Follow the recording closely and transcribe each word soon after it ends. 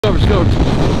over, let's go over.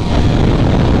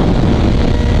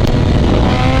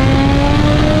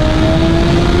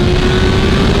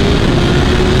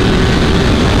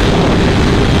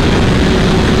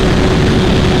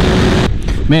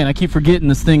 Man, I keep forgetting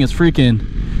this thing is freaking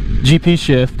GP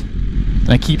shift, and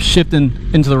I keep shifting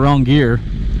into the wrong gear.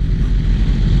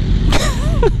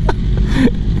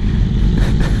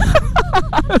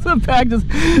 The bag just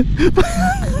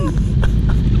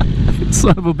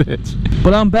son of a bitch.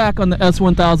 But I'm back on the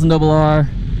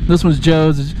S1000RR. This one's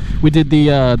Joe's. We did the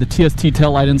TST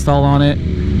taillight install on it,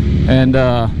 and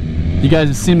you guys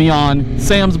have seen me on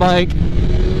Sam's bike.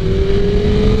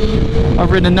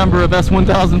 I've ridden a number of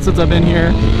S1000 since I've been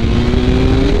here.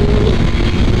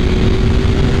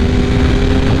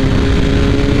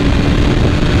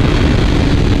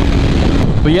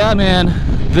 But yeah, man,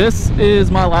 this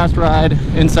is my last ride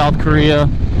in South Korea,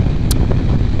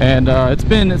 and it's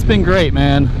been great,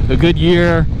 man. A good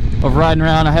year of riding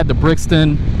around. I had the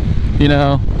Brixton, you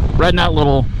know, riding that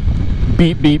little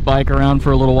beep bike around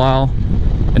for a little while.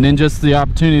 And then just the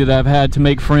opportunity that I've had to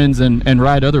make friends and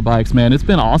ride other bikes, man. It's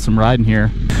been awesome riding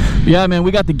here. But yeah, man,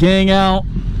 we got the gang out.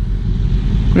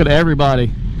 We got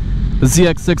everybody. The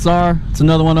GSXR, it's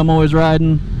another one I'm always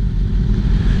riding.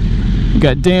 We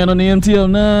got Dan on the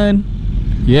MT-09.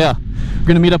 Yeah, we're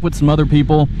gonna meet up with some other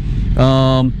people.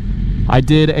 I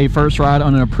did a first ride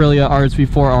on an Aprilia RSV4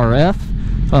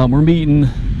 RF. We're meeting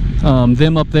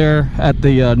them up there at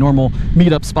the normal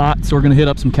meetup spot, so we're gonna hit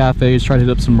up some cafes, try to hit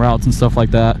up some routes and stuff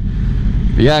like that.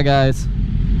 But yeah, guys,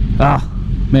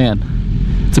 man,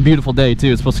 it's a beautiful day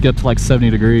too. It's supposed to get up to like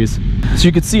 70 degrees. So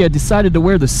you can see I decided to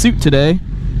wear the suit today.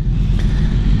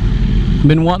 I've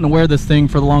been wanting to wear this thing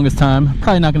for the longest time.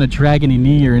 Probably not gonna drag any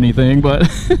knee or anything, but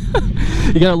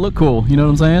you gotta look cool, you know what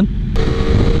I'm saying?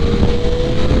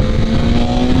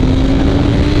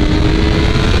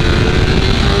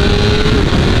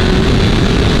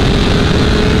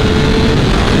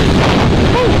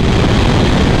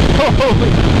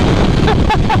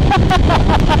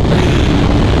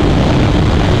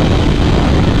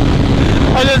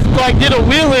 I just like did a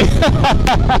wheelie.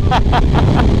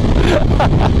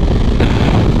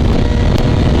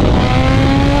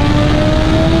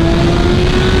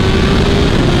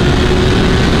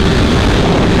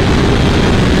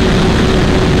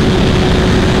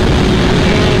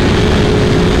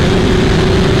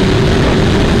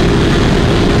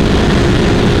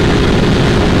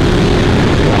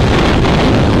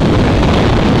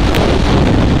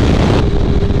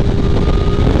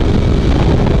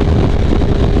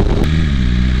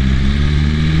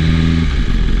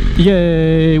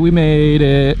 Yay, we made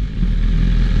it.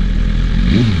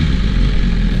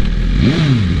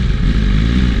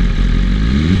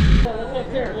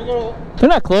 They're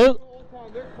not closed.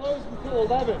 They're closed until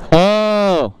 11.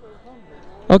 Oh.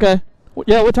 Okay.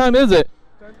 Yeah, what time is it?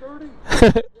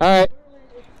 10:30. Alright.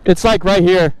 It's like right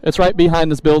here. It's right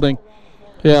behind this building.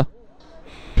 Yeah.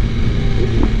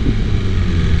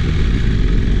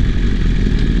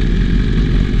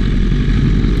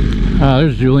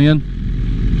 There's Julian.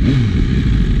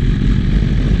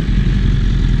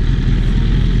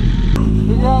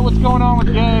 Figure out what's going on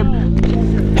with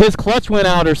Gabe. His clutch went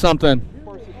out or something. Of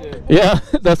course it did. Yeah,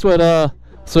 that's what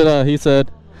he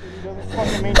said.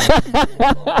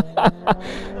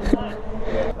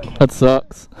 That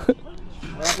sucks.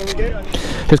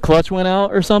 His clutch went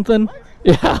out or something.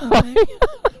 Yeah.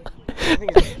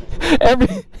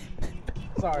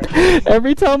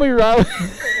 Every time we ride.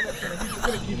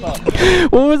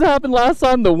 What was happened last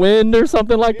time? The wind or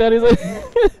something like that? He's like,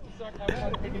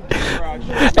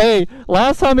 hey,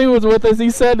 last time he was with us, he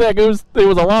said that there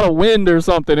was a lot of wind or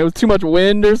something. It was too much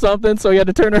wind or something, so he had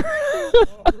to turn around.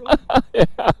 Yeah.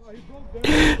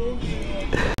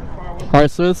 All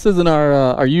right, so this isn't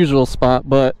our usual spot,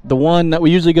 but the one that we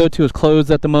usually go to is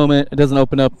closed at the moment. It doesn't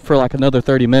open up for like another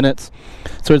 30 minutes.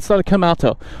 So it's decided to come out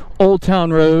to Old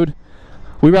Town Road.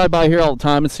 We ride by here all the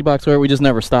time in C-Box where we just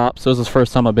never stop. So this is the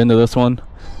first time I've been to this one.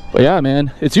 But yeah,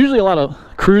 man, it's usually a lot of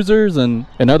cruisers and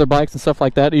other bikes and stuff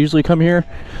like that usually come here.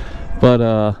 But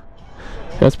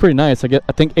that's pretty nice. I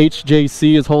think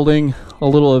HJC is holding a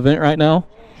little event right now.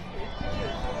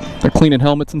 They're cleaning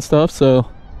helmets and stuff, so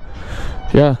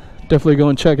yeah, definitely go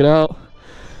and check it out.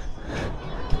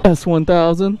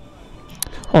 S1000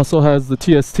 also has the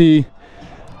TST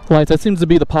lights. That seems to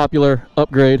be the popular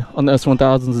upgrade on the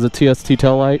S1000s, is the TST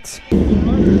tail lights.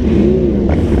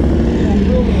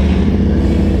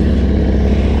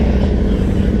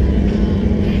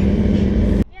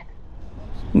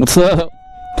 What's up?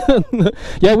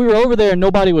 Yeah, we were over there and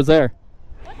nobody was there.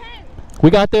 What time? We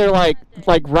got there like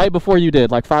right before you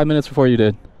did, like 5 minutes before you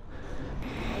did.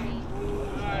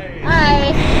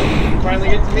 Hi. finally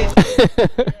get to meet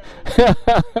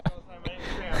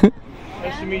you.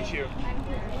 Nice to meet you.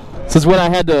 This is when I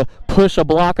had to push a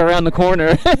block around the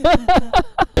corner.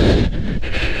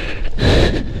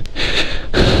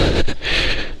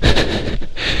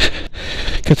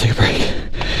 Go take a break.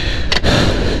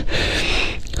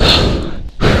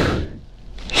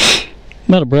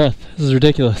 I'm out of breath. This is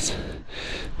ridiculous.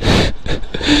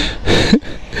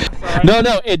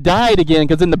 No, it died again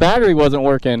because then the battery wasn't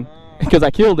working because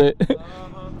I killed it. It's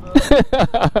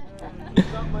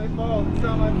not my fault. It's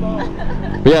not my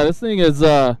fault. But yeah, this thing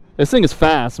is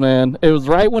fast, man. It was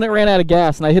right when it ran out of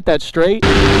gas, and I hit that straight.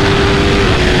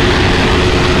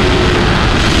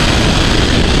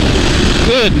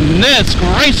 Goodness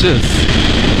gracious!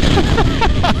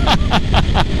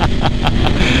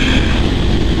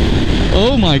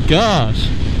 Oh my gosh!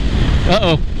 Uh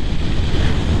oh!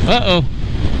 Uh oh!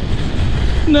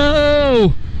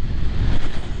 No!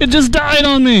 It just died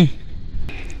on me!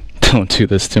 Don't do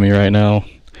this to me right now.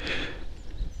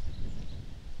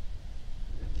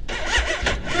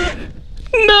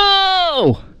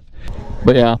 No!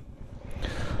 But yeah.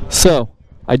 So,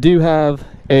 I do have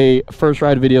a first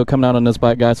ride video coming out on this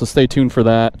bike, guys, so stay tuned for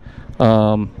that.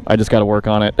 I just got to work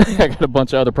on it. I got a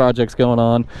bunch of other projects going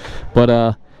on,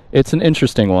 but it's an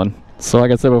interesting one. So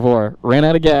like I said before, ran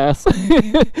out of gas,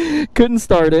 couldn't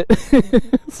start it,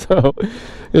 so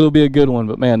it'll be a good one.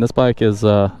 But man, this bike is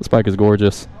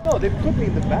gorgeous. No, they put me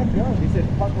in the backyard. They said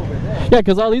park over there. Yeah,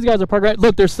 because all these guys are parked right.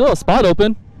 Look, there's still a spot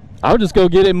open. I'll just go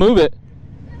get it and move it.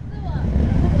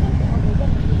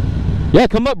 Yeah,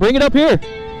 come up, bring it up here.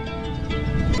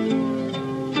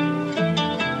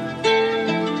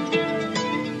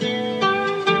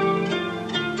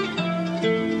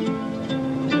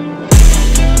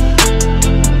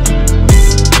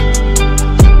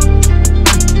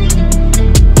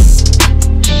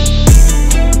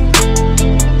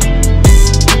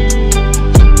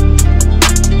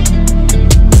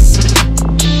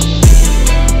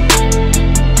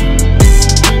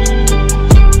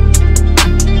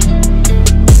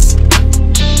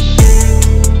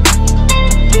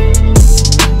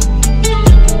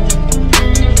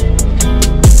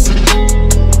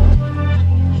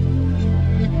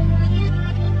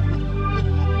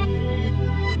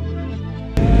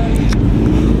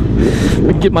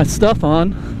 Get my stuff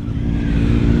on.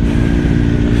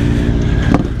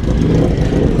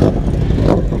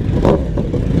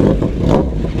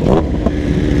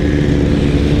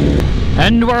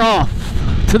 And we're off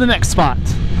to the next spot.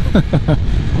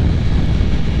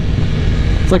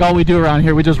 It's like all we do around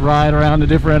here. We just ride around to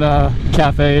different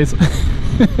cafes.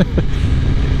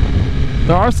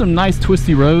 There are some nice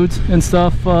twisty roads and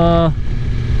stuff that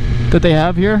they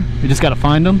have here. You just got to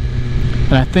find them.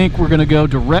 And I think we're gonna go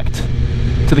direct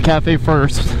to the cafe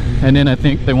first, and then I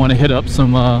think they want to hit up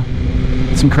some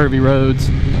curvy roads.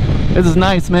 This is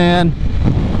nice, man.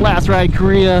 Last ride in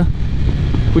Korea.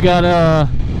 We got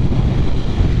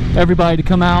everybody to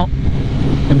come out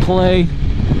and play,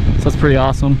 so that's pretty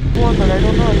awesome. One, but I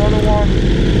don't know another one.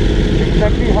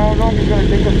 Exactly how long it's gonna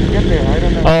take us to get there. I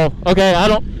don't know. Oh, okay. I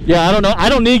don't know. I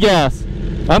don't need gas.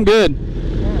 I'm good.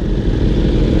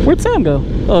 Where'd Sam go?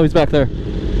 Oh, he's back there.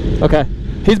 Okay,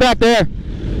 he's back there.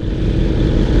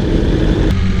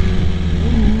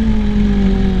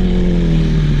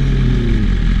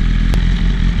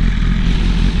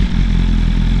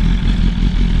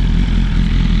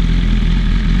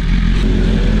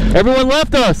 Everyone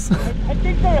left us. I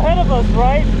think they're ahead of us,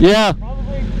 right? Yeah.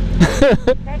 Probably.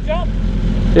 Catch up.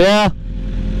 Yeah.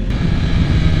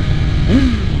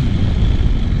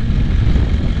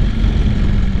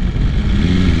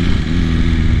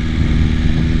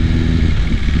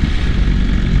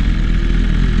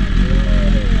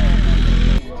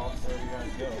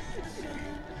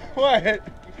 What?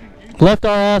 Left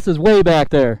our asses way back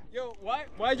there. Yo,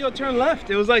 why'd you turn left?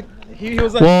 It was like he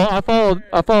was like. Well,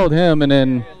 I followed him, and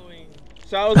then.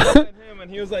 So I was looking at him, and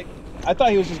he was like, I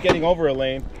thought he was just getting over a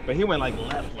lane, but he went like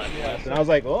left, and I was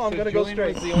like, oh, I'm gonna go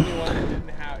straight. Was the only one that didn't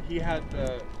have. He had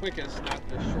the quickest, not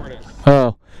the shortest.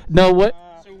 Oh no! What?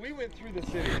 So we went through the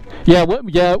city. Yeah.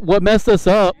 What messed us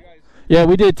up? Yeah,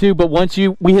 we did too. But once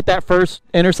we hit that first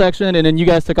intersection, and then you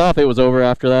guys took off, it was over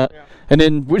after that. Yeah. And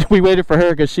then we waited for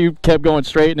her because she kept going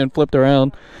straight and then flipped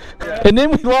around. Yeah. And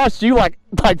then we lost you like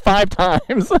 5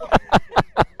 times.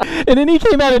 And then he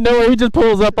came out of nowhere. He just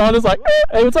pulls up on us like,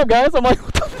 hey, what's up, guys? I'm like,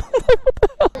 what the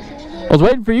hell? I was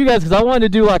waiting for you guys because I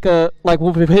wanted to do like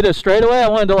when we hit a straightaway, I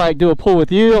wanted to like do a pull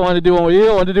with you. I wanted to do one with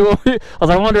you. I wanted to do one with you. I was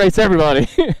like, I wanted to race everybody.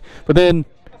 But then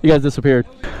you guys disappeared.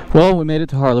 Well, we made it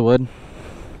to Harleywood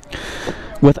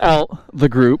without the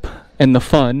group and the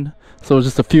fun. So it was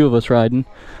just a few of us riding,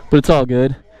 but it's all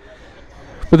good.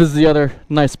 But this is the other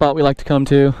nice spot we like to come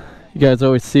to. You guys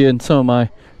always see it in some of my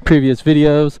previous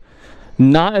videos.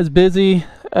 Not as busy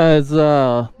as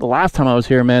the last time I was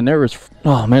here, man. There was,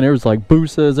 oh man, there was like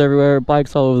boosas everywhere,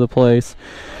 bikes all over the place.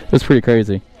 It was pretty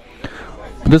crazy.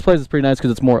 But this place is pretty nice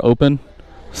because it's more open.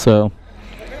 So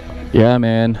yeah,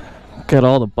 man, got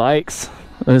all the bikes.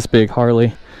 This big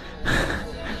Harley.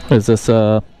 What is this?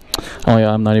 Oh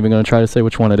yeah, I'm not even gonna try to say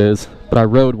which one it is, but I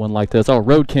rode one like this. Oh,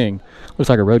 Road King. Looks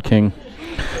like a Road King.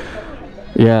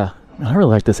 Yeah, I really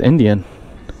like this Indian.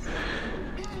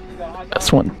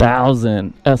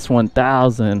 S1000,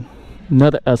 S1000,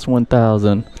 another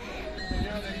S1000.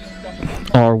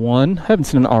 R1. I haven't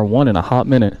seen an R1 in a hot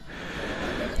minute.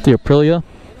 The Aprilia.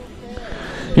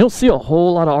 You don't see a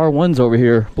whole lot of R1s over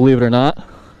here, believe it or not,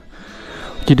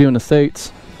 like you do in the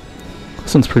States.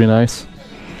 This one's pretty nice.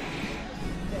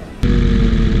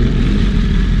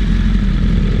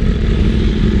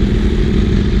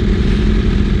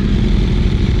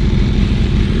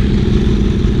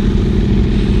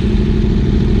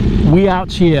 We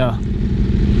out here.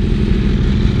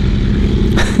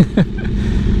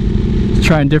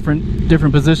 Trying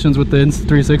different positions with the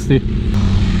Insta360.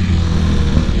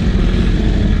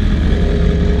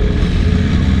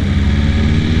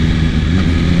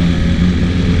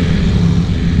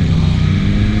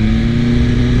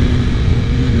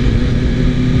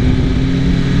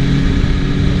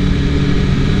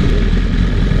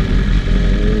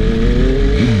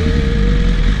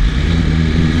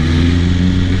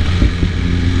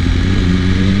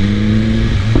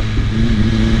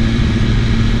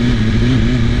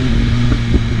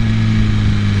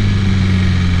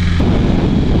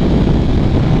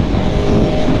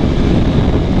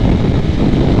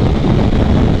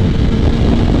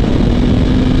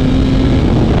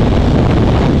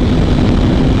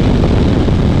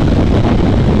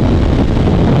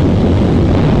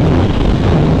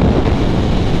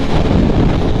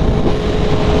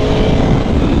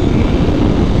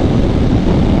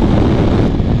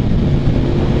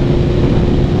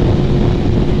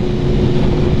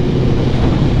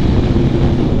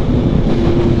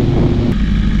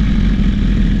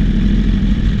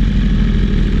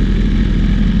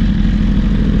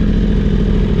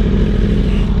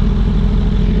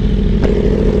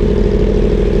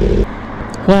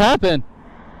 What happened?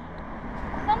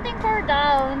 Something fell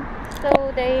down,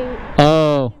 so they.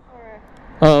 Oh.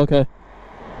 Oh, okay.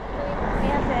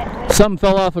 Something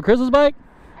fell off of Chris's bike?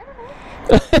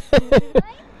 I don't know.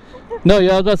 No,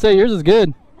 yeah, I was about to say yours is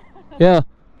good. Yeah.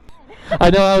 I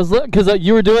know, I was looking because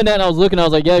you were doing that and I was looking, I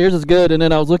was like, yeah, yours is good. And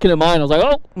then I was looking at mine, I was like,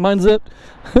 oh, mine's zipped.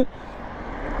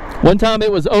 One time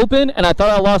it was open and I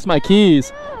thought I lost my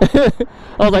keys. I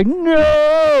was like,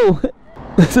 no!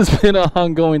 This has been an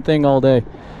ongoing thing all day.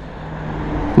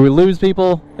 We lose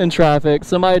people in traffic,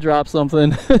 somebody drops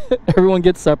something, everyone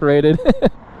gets separated.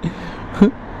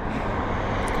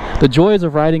 The joys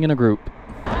of riding in a group.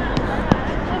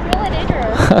 It's really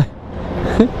dangerous.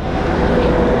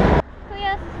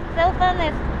 Kuya's cell phone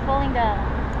is falling down.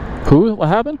 Who? What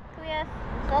happened? Kuya's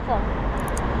cell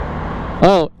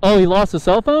phone. Oh, he lost his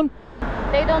cell phone?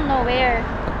 They don't know where.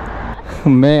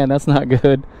 Man, that's not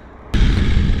good.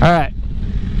 Alright.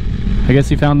 I guess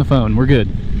he found the phone. We're good.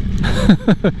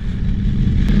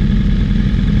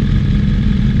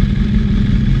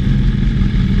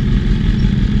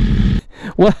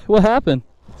 What happened?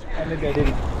 Maybe I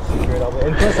didn't secure it all the way.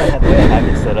 And plus I had to have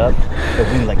it set up. The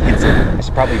wind like hits it. I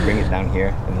should probably bring it down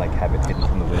here and like have it hidden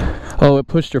from the wind. Oh, it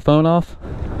pushed your phone off?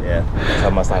 Yeah. So I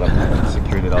must not have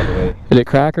secured it all the way. Did it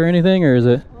crack or anything, or is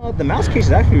it? Well, the mouse case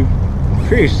is actually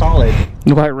pretty solid.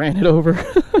 Nobody ran it over? No,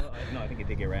 I think it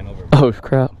did get ran over. Oh,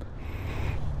 crap.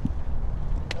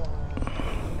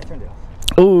 I turned it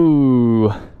off.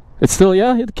 Ooh. It's still,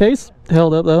 yeah, the case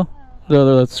held up though.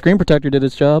 The screen protector did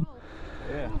its job.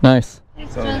 Yeah. Nice.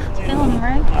 It's So- just film,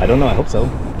 right? I don't know, I hope so.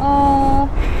 Oh.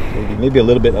 Maybe a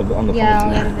little bit of on the Yeah, phone.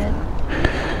 a little bit.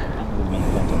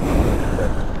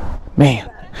 Man.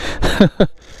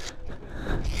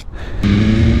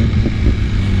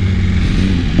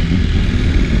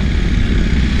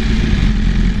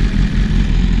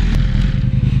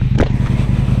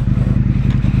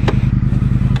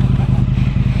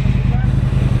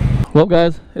 Well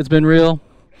guys, it's been real.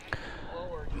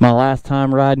 My last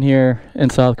time riding here in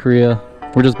South Korea.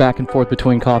 We're just back and forth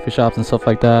between coffee shops and stuff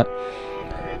like that.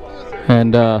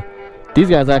 And these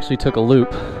guys actually took a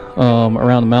loop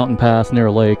around the mountain pass near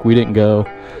a lake. We didn't go.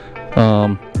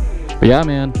 But yeah,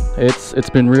 man, it's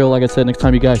been real. Like I said, next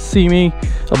time you guys see me,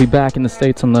 I'll be back in the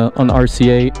States on the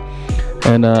RC8.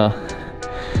 And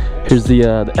here's the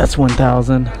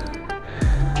S1000.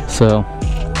 So,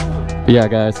 but yeah,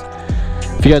 guys.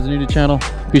 If you guys are new to the channel,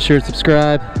 be sure to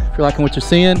subscribe if you're liking what you're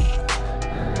seeing.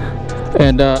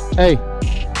 And hey,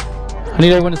 I need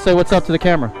everyone to say what's up to the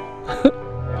camera.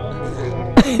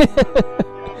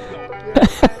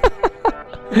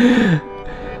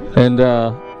 And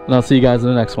I'll see you guys in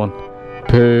the next one.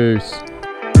 Peace.